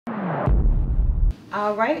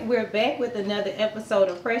All right, we're back with another episode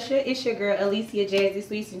of Pressure. It's your girl Alicia,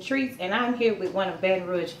 JazzySweetzNTreatz, and I'm here with one of Baton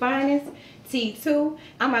Rouge finest, T2.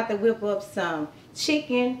 I'm about to whip up some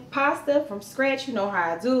chicken pasta from scratch. You know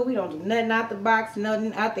how I do it. We don't do nothing out the box,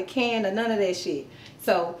 nothing out the can, or none of that shit.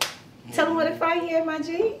 So, tell them where to find you at, my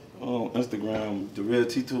G. On Instagram, the real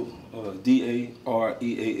T2,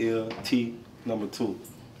 DAREALT2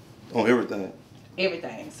 on everything.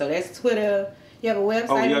 Everything. So that's Twitter. You have a website?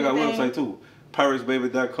 Oh yeah, I got a website too.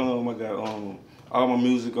 PiratesBaby.com. I got all my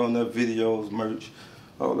music on there, videos, merch.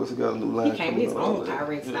 Oh, let's got a new line. He came with his own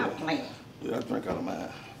Pirates. Stop playing. Yeah, I drink out of mine.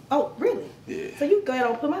 Oh, really? Yeah. So you go ahead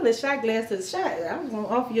and put my little shot glass to the shot. I was gonna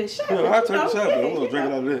offer you a shot. Yeah, I'll take a shot, but I'm gonna drink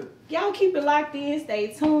it out of that. Y'all keep it locked in,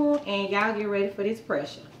 stay tuned, and y'all get ready for this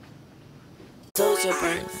pressure. Those are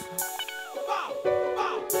birds.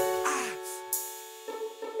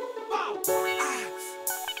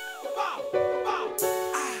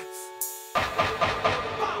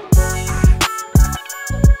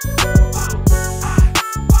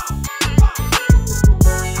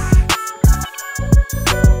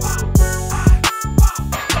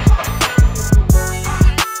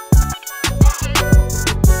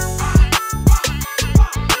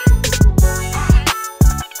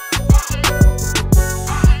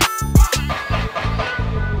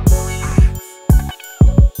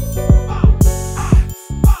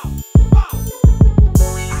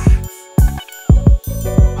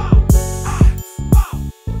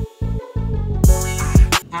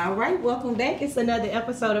 Welcome back. It's another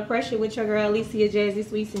episode of Pressure with your girl Alicia,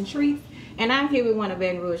 JazzySweetzNTreatz, and I'm here with one of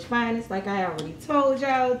Baton Rouge finest, like I already told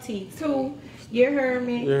y'all, T2. You heard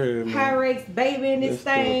me. Pirates, baby, in this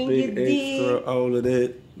thing. You dig? All of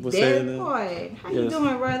that. What's that part. How you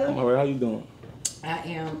doing, brother? I'm alright. How you doing? I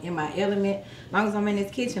am in my element. As long as I'm in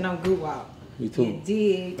this kitchen, I'm good out. Me too. You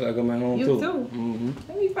dig? I got my home you too. You too?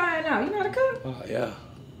 Let me find out. You know how to cook? Oh, yeah.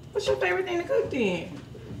 What's your favorite thing to cook then?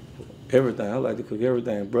 Everything. I like to cook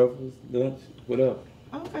everything. Breakfast, lunch, whatever.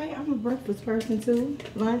 Okay, I'm a breakfast person too.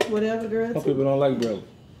 Lunch, whatever, girl. Some people don't like breakfast.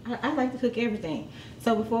 I like to cook everything.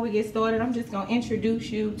 So before we get started, I'm just going to introduce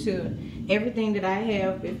you to everything that I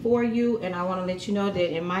have before you. And I want to let you know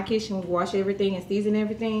that in my kitchen, we wash everything and season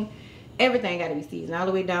everything. Everything got to be seasoned all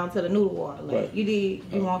the way down to the noodle water. Like right. You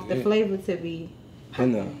want the flavor to be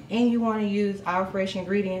and you want to use our fresh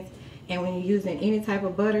ingredients. And when you're using any type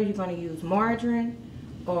of butter, you're going to use margarine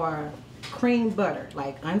or cream butter,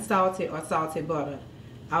 like unsalted or salted butter.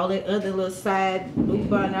 All that other little side blue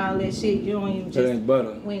butter and all that shit, you don't even just, that ain't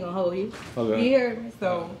butter. We ain't gonna hold you. Okay. You hear me?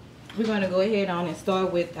 So we're gonna go ahead on and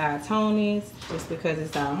start with our Tony's, just because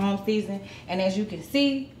it's our home season. And as you can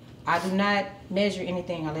see, I do not measure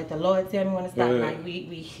anything. I let the Lord tell me when to stop. Yeah. Like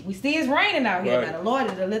we see it's raining out here. Right. Now the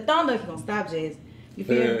Lord is a little thunder. He's gonna stop, Jazz. You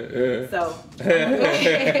feel me? Yeah. So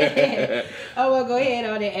I'm gonna go ahead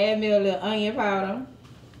on and add me a little onion powder.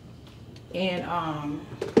 And I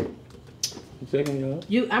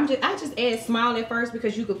just add small at first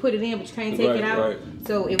because you could put it in but you can't take it out. Right.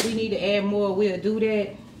 So if we need to add more, we'll do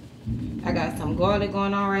that. I got some garlic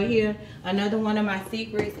going on right here. Another one of my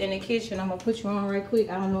secrets in the kitchen. I'm gonna put you on right quick.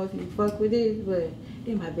 I don't know if you fuck with this, but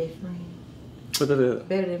they're my best friend. What that is?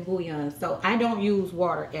 Better than bouillon. So I don't use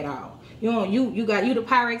water at all. You the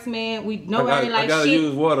Pyrex man. We nobody like shit. I gotta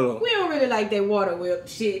use water though. We don't really like that water whip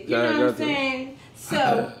shit. You know what I'm saying?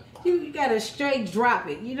 So you gotta straight drop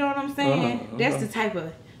it. You know what I'm saying? That's the type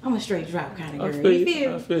of I'm a straight drop kind of girl. You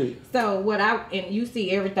feel me? So and you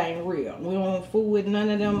see everything real. We don't fool with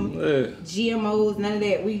none of them GMOs, none of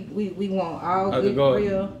that. We want all good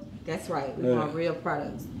real. That's right. We want real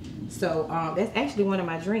products. So that's actually one of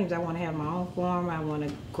my dreams. I want to have my own farm. I want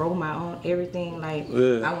to grow my own everything. Like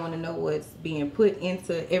I want to know what's being put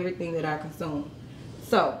into everything that I consume.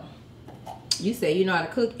 So you say you know how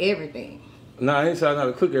to cook everything. No, I ain't saying I know how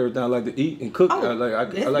to cook everything. I like to eat and cook. Oh, I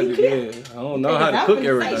like to I don't know how to cook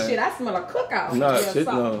everything. Say shit, I smell a cookout. Nah, shit,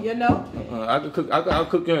 no. You know? I could cook. I'll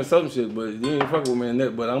cook you in some shit, but you ain't fuck with me in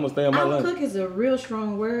that. But I'm gonna stay on my line. Cook is a real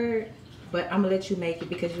strong word, but I'm gonna let you make it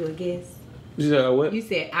because you're a guest. You said what? You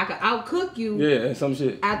said I'll cook you. Yeah, and some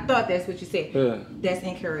shit. I thought that's what you said. Yeah. That's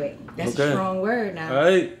incorrect. That's a strong word now. All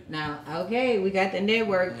right. Now, okay, we got the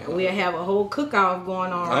network. We'll have a whole cook-off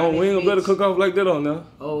going on. We ain't gonna better cook off like that on now.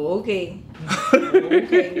 Oh, okay.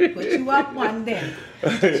 Okay, put you up one day.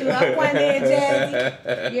 Put you up one day,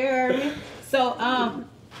 Jazzy. You heard me? So,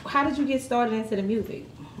 how did you get started into the music?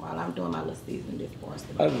 While I'm doing my little season this course.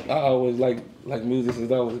 I always like music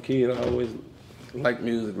since I was a kid. I always liked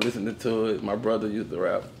music, listening to it. My brother used to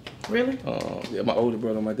rap. Really? Yeah, my older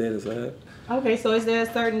brother on my dad's side. Okay, so is there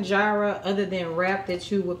a certain genre other than rap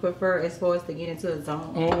that you would prefer as far as to get into a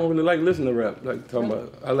zone? I don't really like listening to rap. Like talking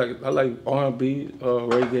about, I like R&B,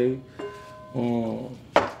 reggae.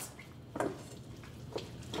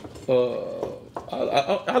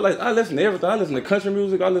 I listen to everything. I listen to country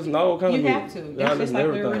music. I listen to all kinds of music. You have to. That's just like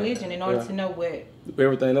your religion. In order to know what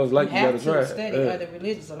everything else like, you gotta try. You have to study other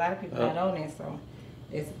religions. A lot of people not on that, so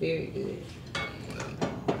it's very good.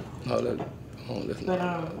 All that. I don't listen to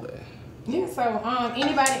all that. Yeah. So,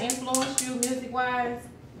 anybody influenced you music wise?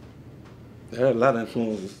 There had a lot of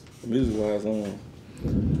influences music wise on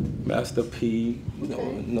Master P, you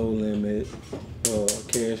know, No Limit,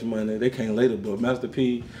 Cash Money. They came later, but Master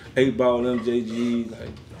P, 8 Ball, MJG, like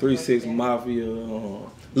 3-6 Mafia,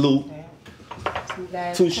 Luke,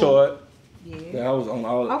 Too Short. Yeah, I was on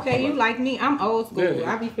all. Okay, you like me? I'm old school.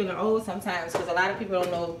 I be feeling old sometimes because a lot of people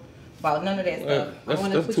don't know about none of that stuff. I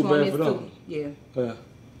want to put you on this too. Yeah.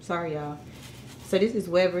 Sorry, y'all. So this is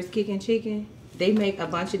Weber's Kickin' Chicken. They make a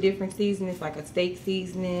bunch of different seasonings, like a steak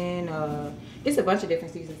seasoning. It's a bunch of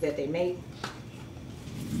different seasonings that they make.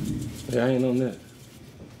 Yeah, I ain't on that.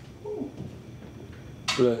 Ooh.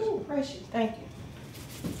 Bless. Ooh, precious. Thank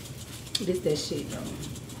you. This that shit, though.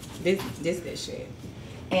 This that shit.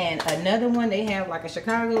 And another one, they have like a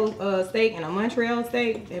Chicago steak and a Montreal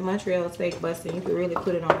steak. That Montreal steak busting, you can really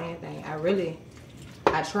put it on anything.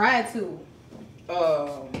 I tried to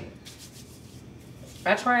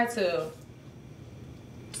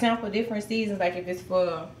sample different seasons, like if it's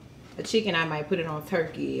for a chicken, I might put it on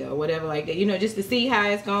turkey or whatever like that, you know, just to see how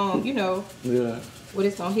it's going, you know, what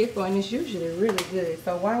it's gonna hit for, and it's usually really good.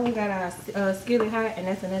 So while we got our skillet hot, and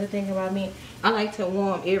that's another thing about me, I like to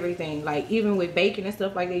warm everything, like even with bacon and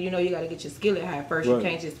stuff like that, you know, you gotta get your skillet hot first. You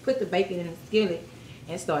can't just put the bacon in the skillet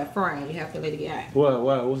and start frying. You have to let it get hot.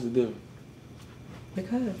 Why? What's the difference?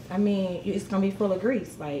 Because, I mean, it's going to be full of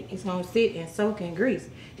grease. Like, it's going to sit and soak in grease.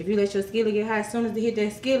 If you let your skillet get hot, as soon as it hit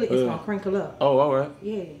that skillet, it's going to crinkle up. Oh, all right.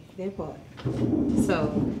 Yeah, that part.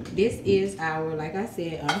 So, this is our, like I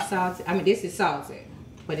said, unsalted. I mean, this is salted,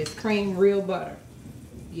 but it's cream real butter.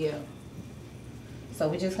 Yeah. So,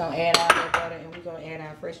 we're just going to add all that butter, and we're going to add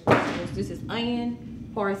our fresh vegetables. This is onion,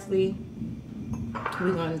 parsley.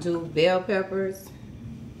 We're going to do bell peppers.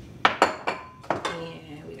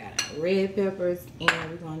 Red peppers, and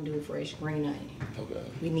we're gonna do fresh green onion. Okay.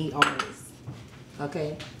 We need all this.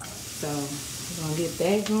 Okay. So we're gonna get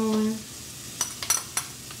that going.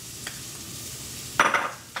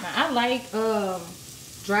 Now I like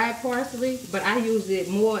dried parsley, but I use it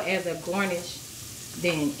more as a garnish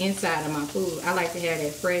than inside of my food. I like to have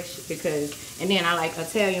that fresh because, and then I like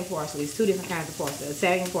Italian parsley. It's two different kinds of parsley.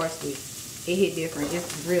 Italian parsley, it hit different.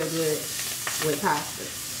 It's real good with pasta.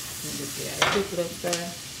 Let me just get a quick little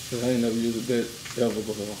stir. I ain't never used that ever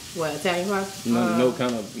before. What, Italian parsley? None of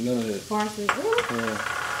that. Parsley? Really?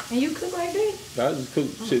 Yeah. And you cook like that? I just cook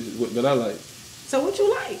shit that I like. So what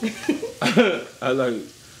you like? I like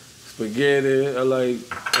spaghetti. I like,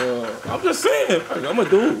 I'm just saying, I'm a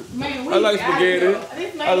dude. Man, I like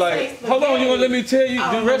spaghetti. I like, hold on, you gonna let me tell you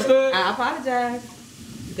the rest of it? I apologize.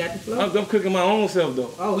 You got the flow? I'm cooking my own self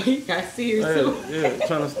though. Oh, you got serious too. Yeah,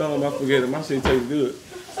 trying to stone my spaghetti. My shit tastes good.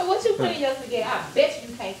 So what you put in your spaghetti? I bet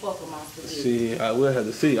you can't fuck with my spaghetti. See, I will have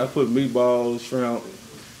to see. I put meatballs, shrimp.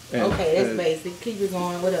 Okay, that's basic. Keep it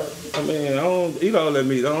going. What else? I mean, I don't eat all that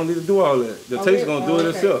meat. I don't need to do all that. The taste gonna do it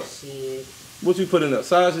itself. Shit. What you put in there?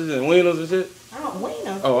 Sausages and wieners and shit? I don't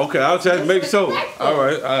wieners. Oh, okay. I'll try to make sure. All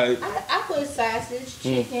right. I put sausage,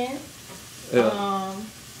 chicken.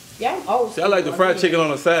 Yeah, I'm old. See, I like the fried chicken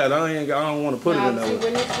on the side. I don't want to put it in there.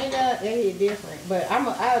 When it's in there, that is different. But I'm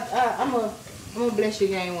gonna bless your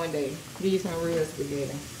game one day. Give you some real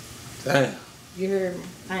spaghetti. Damn. You heard me?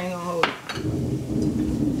 I ain't gonna hold it.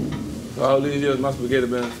 For all these years, my spaghetti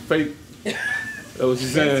been fake. That's what you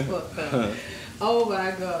saying? Oh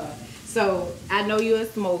my God. So, I know you're a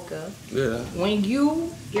smoker. Yeah. When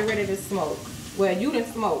you get ready to smoke, well, you done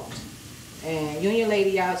smoked, and you and your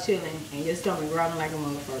lady, y'all chilling, and your stomach growling like a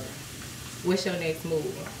motherfucker. What's your next move?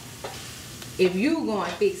 If you go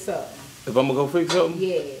and fix something. If I'm gonna go fix something?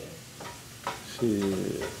 Yeah.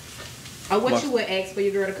 Shit. Or what you would ask for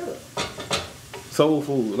your girl to cook? Soul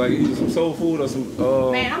food, like either some soul food or some.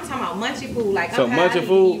 Man, I'm talking about munchy food. Like some I'm munchy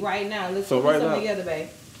food right now. Let's so put right something now, together, babe.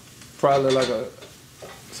 Probably like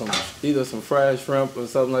either some fried shrimp or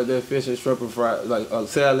something like that, fish and shrimp and fried, like a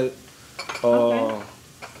salad.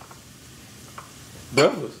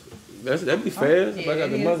 Breakfast. That'd be fast. If I got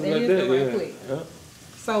the money like that, yeah.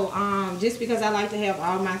 So, just because I like to have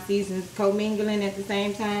all my seasons commingling at the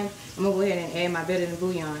same time, I'm gonna go ahead and add my better than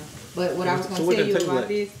bouillon. But what I was gonna tell you about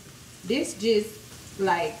this just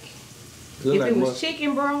like if like it was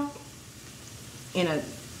chicken broth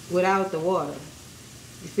without the water.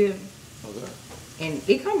 You feel me? Okay. And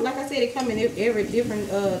it come, like I said, it come in every different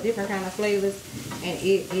kind of flavors, and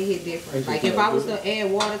it hit different. Like if I was to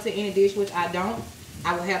add water to any dish, which I don't,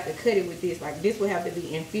 I would have to cut it with this. Like this would have to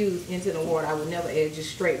be infused into the water. I would never add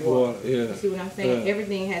just straight water. Yeah. You see what I'm saying? Yeah.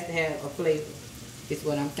 Everything has to have a flavor. It's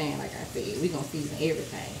what I'm saying. Like I said, we gonna season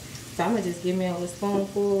everything. So I'm gonna just give me a little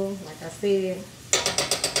spoonful. Like I said,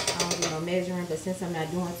 I don't do no measuring, but since I'm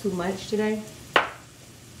not doing too much today,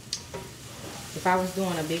 if I was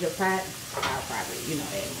doing a bigger pot, I'll probably,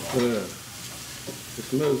 add more. Yeah. It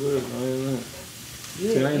smells good. I ain't know.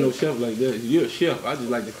 Yeah, See, I ain't no chef like that. You're a chef. I just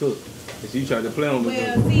like to cook. If you try to play on me.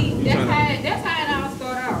 Well, see, that's how it all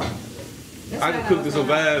started out. I can cook to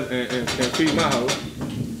survive and feed my house.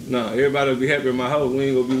 No, everybody will be happy in my house. We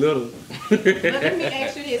ain't gonna be little. But let me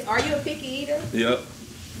ask you this: are you a picky eater? Yep.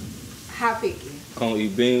 How picky? I don't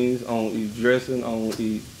eat beans. I don't eat dressing. I don't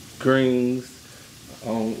eat greens. I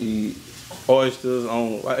don't eat oysters.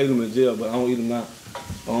 I ate them in jail, but I don't eat them now.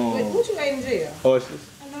 Wait, what you ate in jail? Oysters.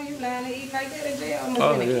 I know you lying to eat like that in jail.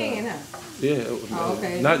 Almost in a can, huh? Yeah. Oh,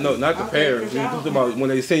 okay. Not the parents. You're talking about when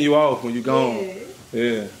they send you off when you're gone.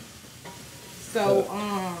 Yeah. So,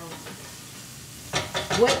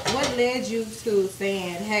 what led you to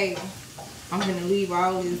saying, hey, I'm gonna leave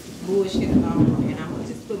all this bullshit alone and I'm gonna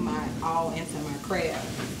just put my all into my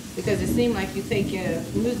craft? Because it seemed like you take your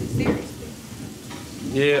music seriously.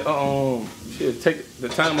 Yeah. Shit, take the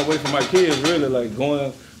time away from my kids. Really, like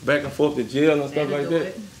going back and forth to jail and stuff like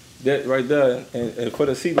that. That right there, and for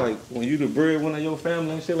the see, like when you the breadwinner of your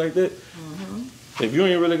family and shit like that. If you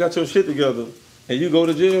ain't really got your shit together and you go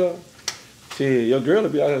to jail, shit, your girl will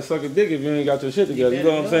be out here sucking dick if you ain't got your shit together. You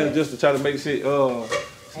know what I'm saying? Just to try to make shit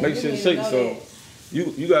shake. So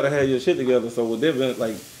you gotta have your shit together. So with that,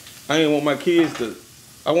 like I ain't want my kids to.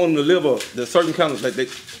 I want them to live the certain kind of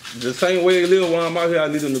the same way they live while I'm out here. I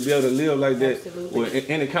need them to be able to live like that, or in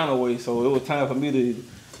any kind of way. So it was time for me to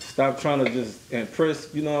stop trying to just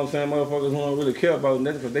impress, you know what I'm saying, motherfuckers who don't really care about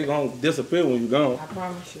nothing, because they gonna disappear when you gone. I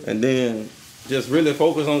promise you. And then just really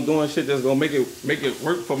focus on doing shit that's gonna make it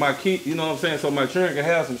work for my kid, you know what I'm saying, so my children can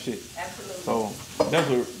have some shit. Absolutely. So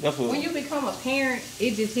that's what. When you become a parent,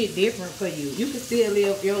 it just hit different for you. You can still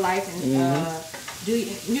live your life and do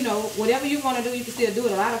whatever you want to do. You can still do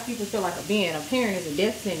it. A lot of people feel like being a parent is a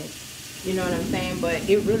death sentence. You know what I'm saying? But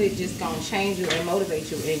it really just gonna change you and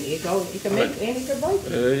motivate you, and it can make and it can break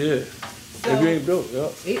you. Yeah. So, if you ain't built,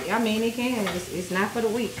 yeah. It can. It's not for the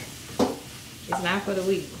weak. It's not for the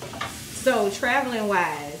weak. So traveling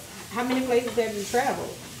wise, how many places have you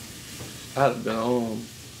traveled? I've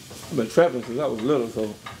been traveling since I was little,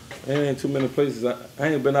 so ain't too many places. I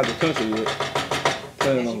ain't been out the country yet.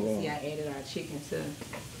 As you can see, I added our chicken to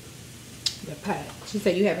the pot. She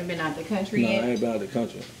said you haven't been out the country yet? No, I ain't been out the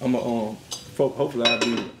country. Hopefully I'll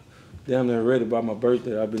be damn near ready by my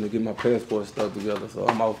birthday. I've been to get my passport stuff together, so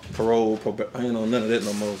I'm off parole. I ain't on none of that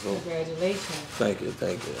no more. So congratulations. Thank you.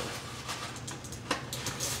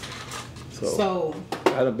 So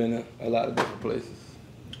I've been in a lot of different places.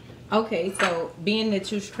 Okay, so being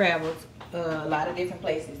that you've traveled a lot of different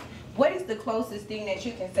places, what is the closest thing that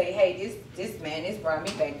you can say, hey, this brought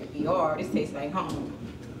me back to BR, this tastes like home?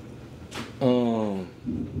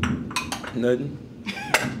 Nothing.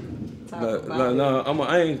 No,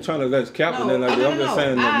 I ain't trying to let cap or nothing like that. I'm just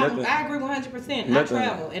saying nothing. I agree 100%. I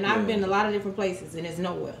travel and I've been a lot of different places and it's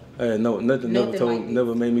nowhere. Nothing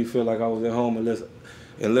never made me feel like I was at home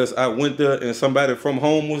unless I went there and somebody from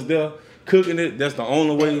home was there cooking it. That's the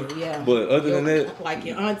only way. Yeah. But other than that, like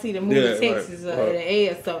your auntie that moved to Texas or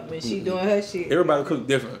LA or something, and she doing her shit. Everybody cook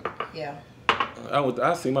different. Yeah.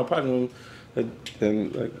 I see my partner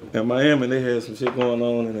in Miami, and they had some shit going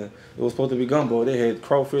on, and it was supposed to be gumbo. They had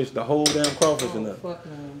crawfish, the whole damn crawfish in there. Fuck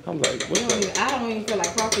no. I'm like, what? I don't even feel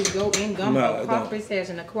like crawfish go in gumbo. Nah, crawfish has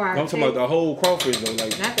an acquired I'm talking about the whole crawfish though,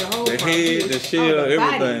 like not the whole the head, the shell,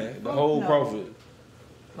 everything, the whole crawfish.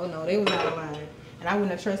 Oh no, they was out of line, and I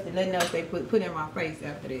wouldn't have trusted nothing else they put in my face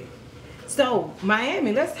after that. So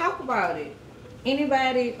Miami, let's talk about it.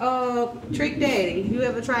 Anybody, Trick Daddy, you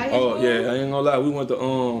ever tried his food? Yeah, I ain't gonna lie. We went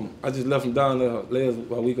to I just left from down there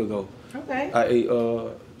a week ago. Okay. I ate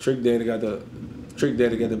Trick Daddy got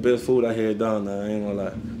the best food I had down there. I ain't gonna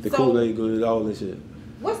lie. The Kool-Aid good, all this shit.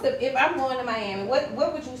 If I'm going to Miami,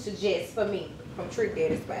 what would you suggest for me from Trick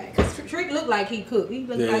Daddy's spot? Cause Trick looked like he cooked. He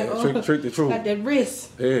looked like Trick the truth. Got that wrist.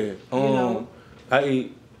 Yeah. I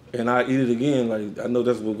ate and I eat it again. Like I know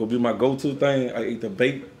that's what gonna be my go-to thing. I ate the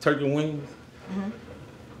baked turkey wings.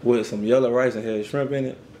 With some yellow rice and had shrimp in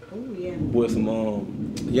it. Oh yeah. With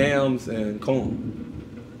some yams and corn.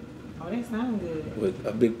 Oh, that sounds good. With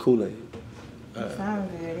a big Kool-Aid. That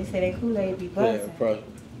sounds good. They say that Kool-Aid be buzzing. Yeah, probably.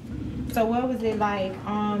 So what was it like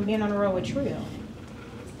being on the road with Trill?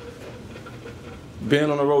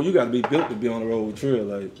 Being on the road, you got to be built to be on the road with Trill.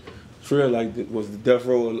 Like, Trill like was the death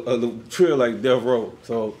row, Trill like death row.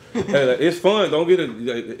 So it's fun. Don't get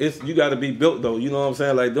it. It's you got to be built though. You know what I'm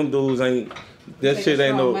saying? Like them dudes ain't. That shit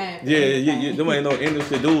ain't no. Yeah, them ain't no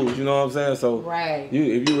industry dudes. You know what I'm saying? So right.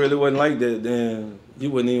 If you really wasn't like that, then you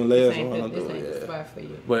wouldn't even last on. This ain't the spot for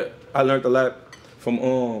you. But I learned a lot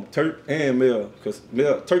from Turk and Mel, cause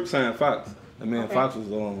Turk signed Fox, and man, Fox was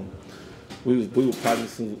we were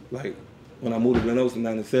partners like when I moved to Glen Oaks in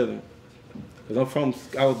 '97. Cause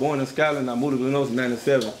I was born in Scotland. I moved to Glen Oaks in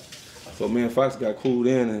 '97. So me and Fox got cooled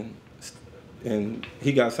in, and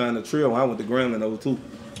he got signed to Trill. I went to Grambling in '02.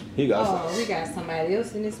 He got signed. We got somebody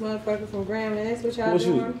else in this motherfucker from Grambling. That's what y'all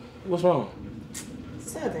doing? What's wrong?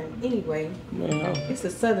 Southern, anyway. Man, it's a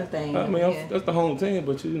Southern thing. I mean, that's the home team,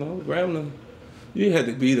 but you know, Grambling, you had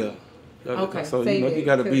to be there. Okay, so you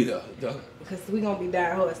got to be there. Because we gonna be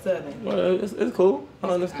die hard Southern. Well, it's cool. I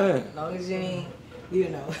understand. As long as you ain't, you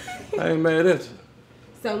know. I ain't mad at you.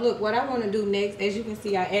 So look, what I want to do next, as you can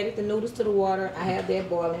see, I added the noodles to the water. I have that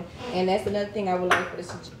boiling, and that's another thing I would like to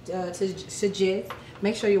suggest.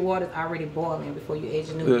 Make sure your water's already boiling before you add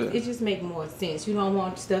your noodles. Yeah. It just makes more sense. You don't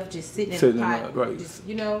want stuff just sitting in the pot, right. just,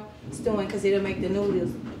 you know, stewing, because it'll make the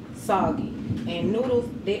noodles soggy. And noodles,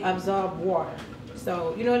 they absorb water.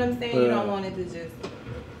 So, you know what I'm saying? Yeah. You don't want it to just...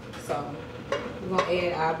 So, we're going to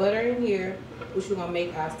add our butter in here, which we're going to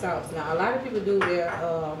make our sauce. Now, a lot of people do their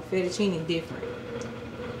fettuccine different.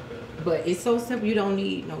 But it's so simple, you don't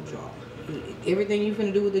need no jar. Everything you're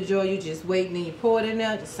going to do with the jar, you just wait and then you pour it in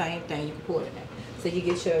there. The same thing, you can pour it in there. So you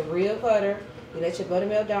get your real butter, you let your butter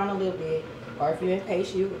melt down a little bit, or if you're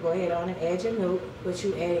impatient, you can go ahead on and add your milk, but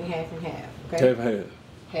you adding half and half, okay? Half and half.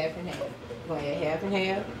 Half and half. You're going to add half and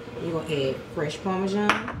half. You're going to add fresh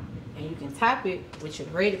Parmesan, and you can top it with your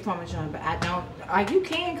grated Parmesan, but I don't, you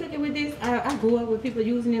can cook it with this. I grew up with people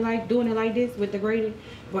using it like, doing it like this with the grated,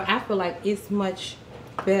 but I feel like it's much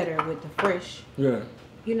better with the fresh. Yeah.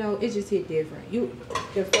 You know, it just hit different.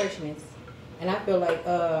 The freshness. And I feel like,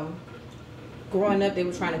 growing up, they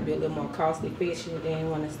were trying to be a little more cost efficient. They didn't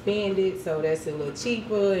want to spend it, so that's a little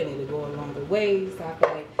cheaper, and it'll go a longer way. So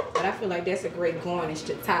I feel like that's a great garnish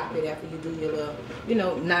to top it after you do your little, you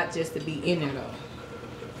know, not just to be in there though.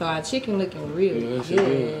 So our chicken looking really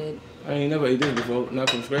good. I ain't never ate this before, not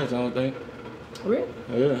from scratch, I don't think. Really?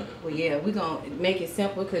 Yeah. Well, yeah, we're gonna make it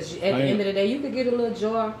simple because at the end of the day, you could get a little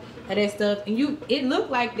jar of that stuff, and it look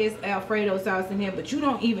like this Alfredo sauce in here, but you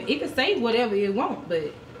don't even. It can say whatever you want,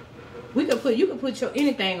 but. You could put your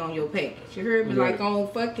anything on your package. You heard me? Yeah. Like on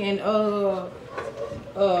fucking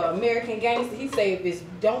American Gangster, he say if it's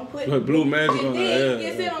don't put blue magic on it.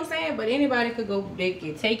 You see what I'm saying? But anybody could go, they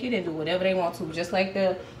can take it and do whatever they want to. Just like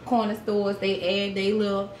the corner stores, they add their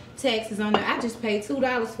little taxes on there. I just paid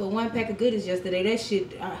 $2 for one pack of goodies yesterday. That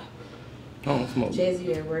shit. I don't smoke. Jazzy,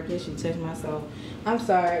 you at work? That shit touched my soul. I'm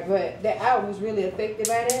sorry, but I was really affected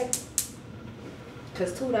by that.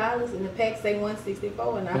 Cause $2 and the pack say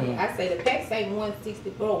 $164, and I say the pack say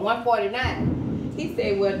 $164, $149. He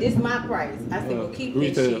said, "Well, this my price." I said, "Well, keep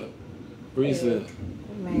that shit." Resale.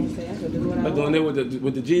 Man, say I could do what I want. They're doing it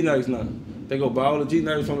with the G knives now. They go buy all the G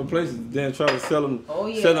knives from the places, then try to sell them. Oh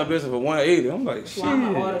yeah. Sell them business for $180. I'm like, shit. Well,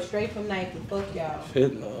 I'm gonna order straight from Nike. Fuck y'all.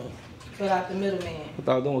 Shit no. Cut out the middleman. I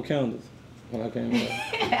thought I was doing candles when I came back.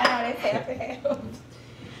 That's half and half.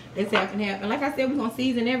 That's half and half. And like I said, we're gonna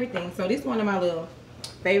season everything. So this is one of my little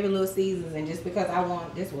favorite little seasons, and just because I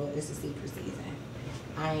want this, well, it's a secret season.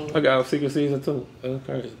 I got a secret season too. That's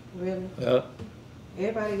crazy. Really? Yeah.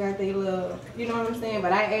 Everybody got their little, you know what I'm saying?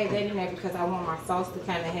 But I add that in there because I want my sauce to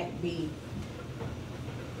kind of be.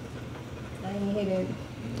 I ain't hit it.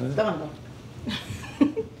 Thunder.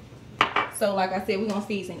 So like I said, we're gonna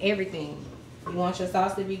season everything. You want your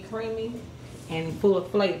sauce to be creamy and full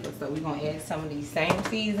of flavor, so we're gonna add some of these same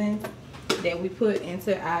seasons that we put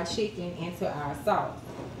into our chicken, into our sauce.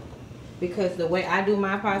 Because the way I do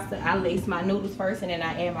my pasta, I lace my noodles first and then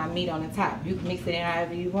I add my meat on the top. You can mix it in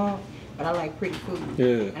however you want, but I like pretty food.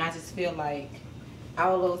 Yeah. And I just feel like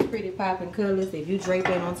all those pretty popping colors, if you drape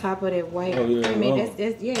it on top of that white, oh, yeah, I mean, it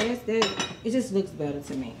just looks better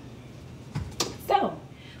to me. So,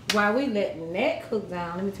 while we letting that cook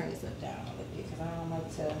down, let me turn this up down a little bit because I don't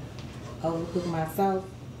like to overcook my sauce.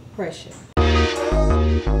 Pressure.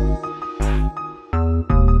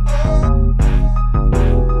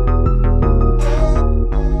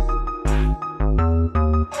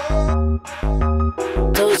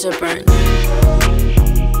 Those are burnt.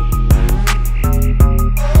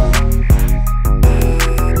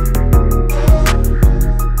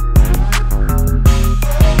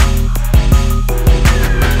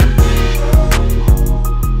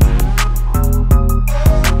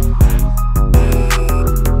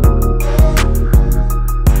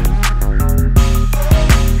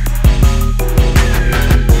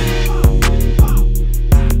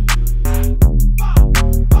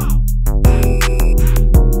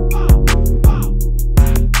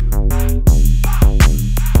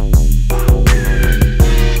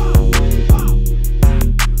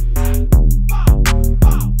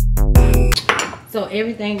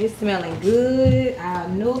 everything is smelling good. Our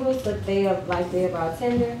noodles, but they're about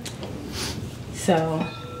tender. So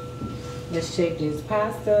let's check this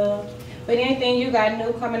pasta. But anything you got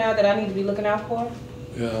new coming out that I need to be looking out for?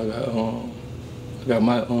 Yeah, I got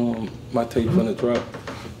my tape from the drop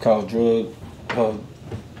called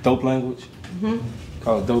Dope Language.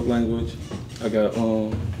 Called Dope Language. I got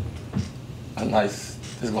a nice.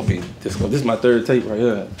 This is my third tape right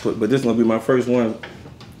here. But this is gonna be my first one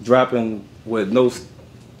dropping with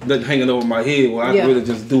nothing hanging over my head where I can really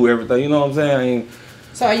just do everything. You know what I'm saying?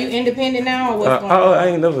 So are you independent now, or what's going on? I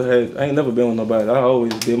ain't never been with nobody. I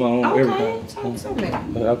always did my own everything.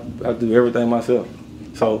 I do everything myself.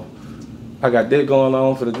 So I got that going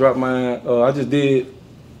on for the drop mine.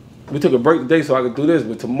 We took a break today so I could do this,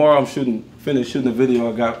 but tomorrow I'm finish shooting the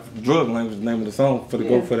video. I got Drug Language, the name of the song for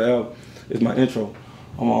the album. It's my intro.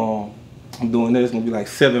 I'm doing this. It's gonna be like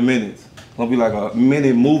 7 minutes. It's gonna be like a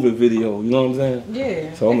mini movie video. You know what I'm saying?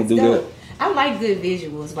 Yeah. So I'm gonna do that. I like good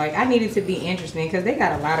visuals. Like, I need it to be interesting because they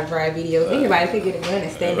got a lot of dry videos. Anybody could get a gun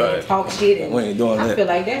and stand there and talk shit. And we ain't doing that. I feel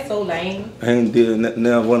like that's so lame. I ain't did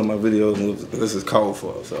now one of my videos, and this is called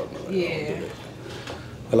for. So yeah.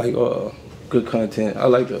 I like good content. I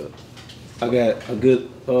got a good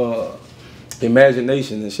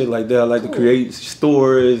imagination and shit like that. I like to create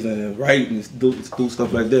stories and write and do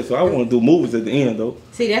stuff like that. So I want to do movies at the end though.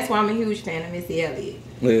 See, that's why I'm a huge fan of Missy Elliott.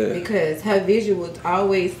 Yeah. Because her visuals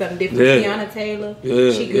always something different. Yeah. Tiana Taylor,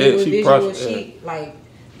 yeah. she good with visuals. Yeah.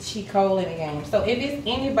 She cold in the game. So if it's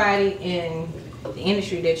anybody in the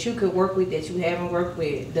industry that you could work with that you haven't worked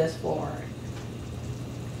with thus far,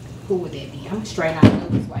 who would that be? I'm straight out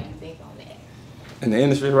of this. Why you think on that? In the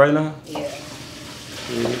industry right now? Yeah.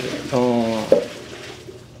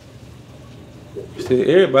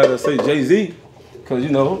 Everybody will say Jay-Z, cause you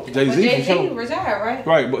know Jay-Z. Jay-Z retired, right?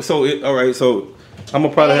 Right, but so I'm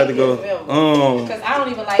gonna probably have to go. Because I don't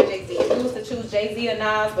even like Jay-Z. If you was to choose Jay-Z or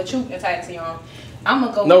Nas, but you entitled to your own, I'm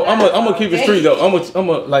gonna go. No, I'm gonna keep it street though. I'm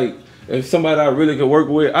gonna like if somebody I really could work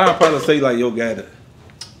with, I'll probably say like Yo Gotti.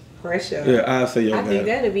 Pressure. Yeah, I'll say Yo Gotti. I think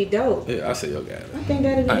that'd be dope. Yeah, I'll say Yo Gotti. I think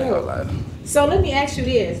that'd be I ain't dope. gonna lie. So let me ask you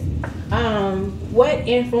this: what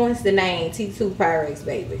influenced the name T2 Pyrex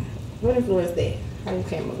Baby? What influenced that? How you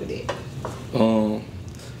came up with that?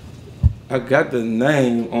 I got the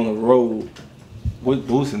name on the road with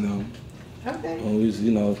Boost and them. Okay. We was,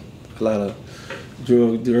 a lot of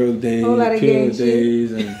drug days, pill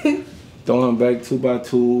days, and throwing back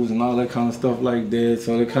 2x2s and all that kind of stuff like that.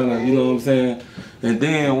 So they kind of, you know what I'm saying? And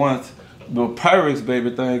then once the Pyrex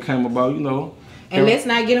Baby thing came about, And let's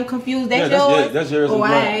not get them confused. That's yours. That's yours. Oh,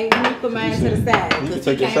 I let me put mine to the side. Because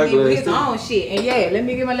he can't be with his own shit. And yeah, let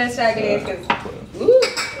me get my little shot glass.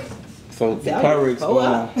 So the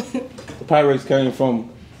Pyrex came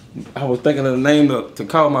from, I was thinking of the name to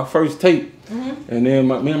call my first tape. And then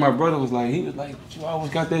me and my brother was like, you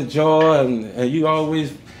always got that jaw and you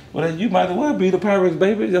always, you might as well be the Pyrex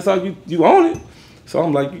Baby. That's how you own it. So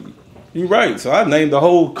I'm like, you right. So I named the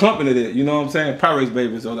whole company that, you know what I'm saying? Pyrex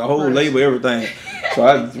Baby. So the whole label, everything. So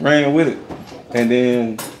I ran with it. And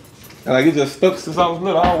then, it just stuck since I was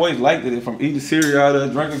little. I always liked it, from eating cereal out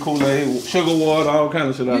of, drinking Kool-Aid, sugar water, all kind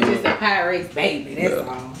of shit out of it. You just a Pyrex Baby, that's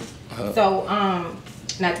all. So,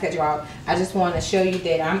 not to cut you off, I just want to show you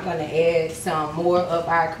that I'm going to add some more of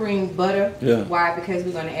our cream butter. Yeah. Why? Because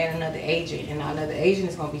we're going to add another agent, and another agent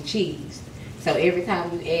is going to be cheese. So every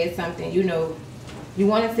time you add something, you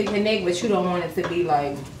want it to connect, but you don't want it to be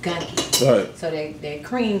like gunky. Right. So that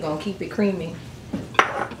cream going to keep it creamy.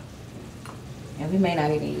 And we may not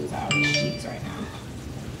even use all these cheese right now.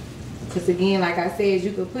 Because again, like I said,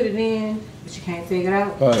 you could put it in, but you can't take it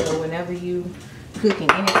out. Right. So whenever you cooking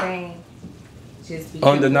anything, just be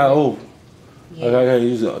under, not over.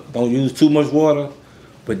 Yeah. Don't use too much water,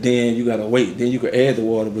 but then you gotta wait. Then you can add the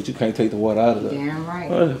water, but you can't take the water out of it. Damn right.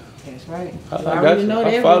 That's right. I already know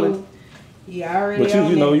that rule. Yeah, I already. But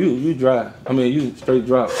you dry. I mean, you straight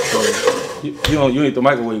drop. So you ain't the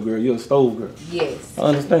microwave girl. You're a stove girl. Yes. I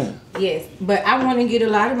understand. Yes, but I want to get a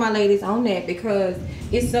lot of my ladies on that because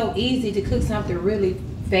it's so easy to cook something really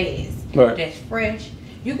fast. Right. That's fresh.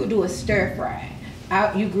 You could do a stir fry.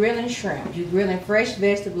 You grilling shrimp. You grilling fresh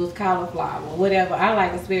vegetables, cauliflower, whatever. I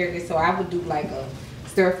like asparagus, so I would do like a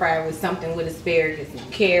stir fry with something with asparagus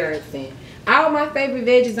and carrots and all my favorite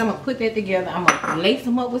veggies. I'm gonna put that together. I'm gonna lace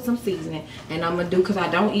them up with some seasoning, and I'm gonna do, because I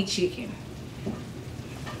don't eat chicken.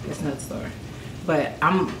 That's another story. But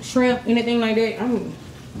I'm shrimp, anything like that. I'm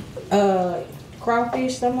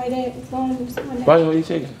crawfish, something like that. Something like that. Why you don't eat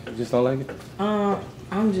chicken? You just don't like it?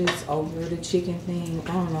 I'm just over the chicken thing.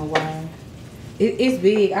 I don't know why. It's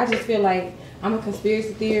big. I just feel like I'm a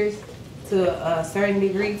conspiracy theorist to a certain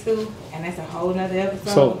degree too, and that's a whole nother episode.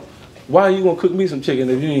 So, why are you gonna cook me some chicken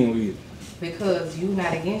if you ain't gonna eat it? Because you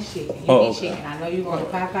not against chicken. You eat chicken. I know you want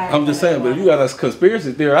to Popeye. I'm just saying, but if you got a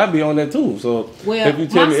conspiracy theory, I'd be on that too. So, well, if you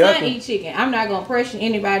tell me my son eat chicken. I'm not gonna pressure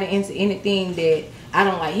anybody into anything that I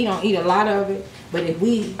don't like. He don't eat a lot of it. But if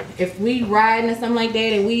we riding or something like that,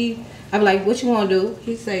 and I'm like, what you want to do?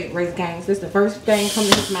 He say, raise canes. That's the first thing coming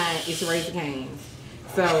to his mind is raise canes.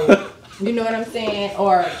 So, you know what I'm saying?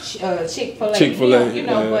 Or Chick-fil-A. Chick-fil-A. You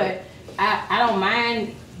know, but I don't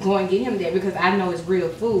mind going and get him there because I know it's real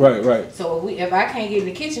food. Right. So if I can't get in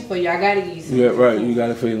the kitchen for you, I got to give you some right. food. You got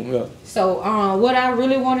to feed him, yeah. So, what I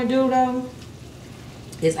really want to do, though,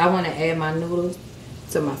 is I want to add my noodles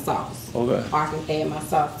to my sauce. Okay. Or I can add my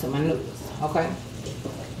sauce to my noodles. Okay.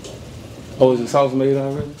 Oh, is the sauce made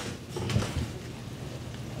already?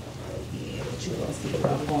 Yeah, but you gonna see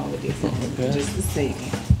where I'm going with this in just a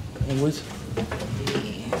second. And which?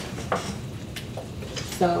 Yeah.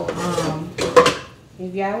 So,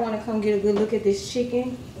 if y'all want to come get a good look at this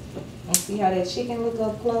chicken and see how that chicken look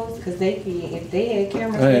up close, because if they had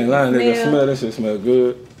cameras, I ain't lying, they can smell. That shit smell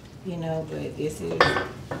good. You know, but this is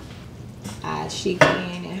our chicken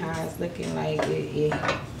and how it's looking like it.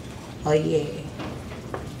 Oh yeah.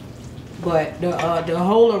 But the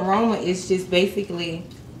whole aroma is just basically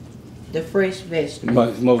the fresh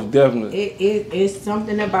vegetables. Most definitely. It's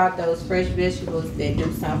something about those fresh vegetables that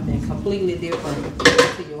do something completely different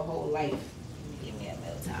to your whole life. Give me a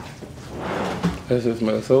milk towel. That shit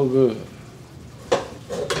smells so good.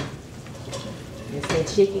 It's that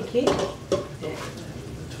chicken kick.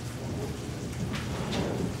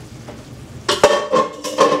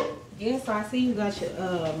 Yeah, so I see you got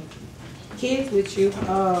your kids with you.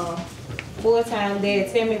 Full-time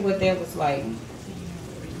dad. Tell me what that was like.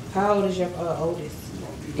 How old is your oldest?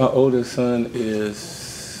 My oldest son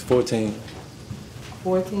is 14.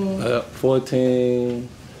 14? 14,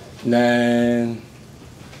 9.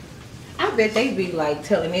 I bet they be like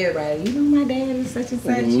telling everybody, you know my dad is such and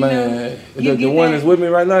such. Man, you know? the one that's with me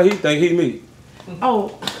right now, he think he me.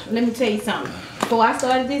 Oh, let me tell you something. Before I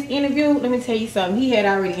started this interview, let me tell you something. He had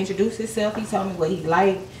already introduced himself. He told me what he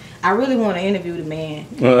liked. I really want to interview the man.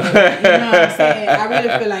 You know what I'm saying? I really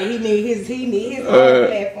feel like he need his own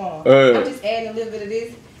platform. I'm just adding a little bit of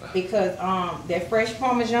this because that fresh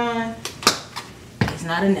Parmesan is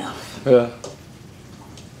not enough. Yeah.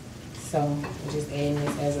 So I'm just adding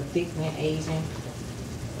this as a thickening agent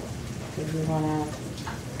because we want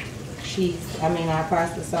our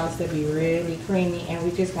pasta sauce to be really creamy, and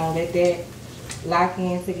we're just gonna let that lock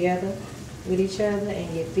in together with each other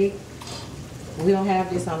and get thick. We don't have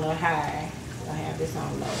this on the high. We don't have this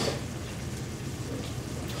on low.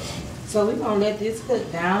 So we're going to let this cook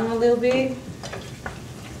down a little bit.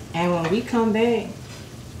 And when we come back,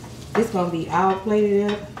 it's going to be all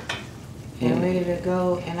plated up and ready to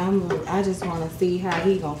go. And I just want to see how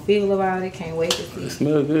he going to feel about it. Can't wait to see. It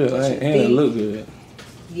smells good and it look good.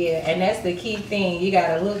 Yeah, and that's the key thing. You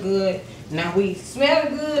got to look good. Now we smell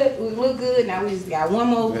good. We look good. Now we just got one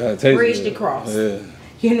more bridge to cross. Yeah.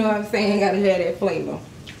 You know what I'm saying? Gotta have that flavor.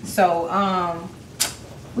 So,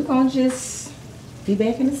 we're gonna just be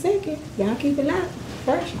back in a second. Y'all keep it locked.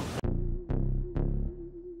 First.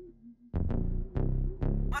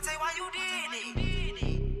 I'll tell you why you did it.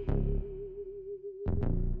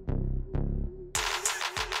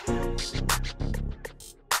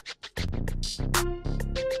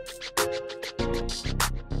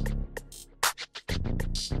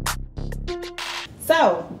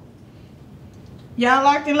 So, y'all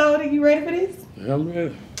locked and loaded? You ready for this? Yeah, I'm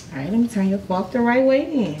ready. All right, let me turn your fork the right way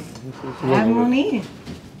in. Have them on in. You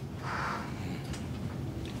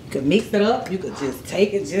could mix it up. You could just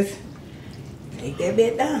take that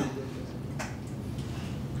bit down.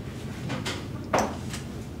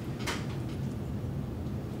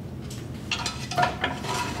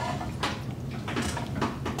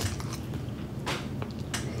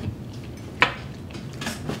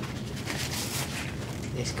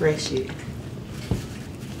 That's great shit.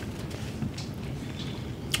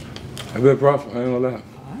 I bet profit, I ain't gonna lie.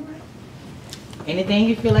 Alright. Anything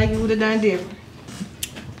you feel like you would have done different?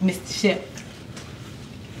 Mr. Chef.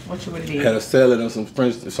 What you would have did? Had a salad and some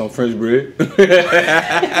French bread. Well,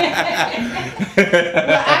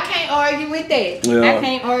 I can't argue with that. Yeah. I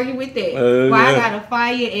can't argue with that. Well, I got a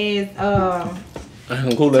fire as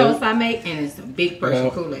toast I make, and it's a big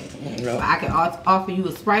person Kool-Aid. Yeah. I can offer you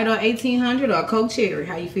a Sprite or 1800 or a Coke Cherry.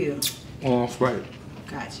 How you feel? Sprite.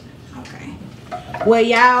 Gotcha. Okay. Well,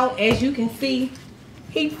 y'all, as you can see,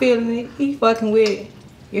 he feeling it. He fucking with it.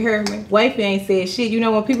 You heard me? Wifey ain't said shit. You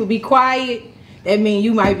know when people be quiet, that means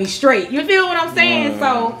you might be straight. You feel what I'm saying?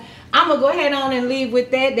 So, I'm gonna go ahead on and leave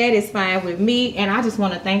with that. That is fine with me. And I just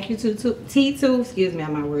want to thank you to T2. Excuse me,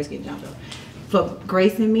 my words getting jumped up. For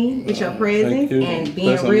gracing me with your presence and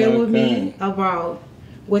being real with me about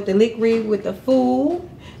with the liquid, with the food.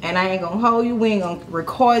 And I ain't gonna hold you. We ain't gonna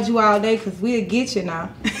record you all day because we'll get you now.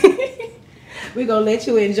 We're gonna let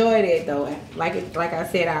you enjoy that though. Like I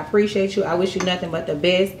said, I appreciate you. I wish you nothing but the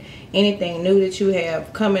best. Anything new that you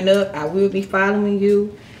have coming up, I will be following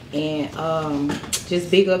you. And just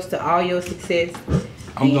big ups to all your success.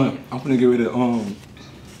 I'm gonna get ready to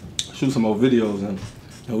shoot some more videos and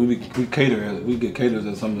we cater. We get caterers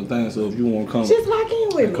at some of the things. So if you want to come, just lock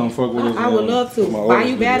in with me. Come fuck with us. I would love to.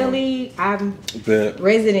 Bayou Battle League, I'm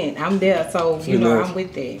resident. I'm there, so you know I'm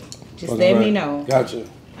with that. Just let me know. Gotcha.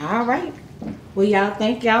 All right. Well, y'all,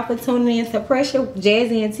 thank y'all for tuning in to Pressure,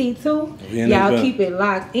 Jazzy and T2. Y'all keep it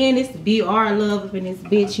locked in. It's BR love up in this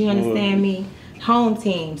bitch. You understand me? Home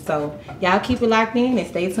team. So y'all keep it locked in and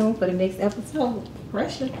stay tuned for the next episode.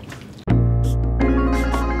 Pressure.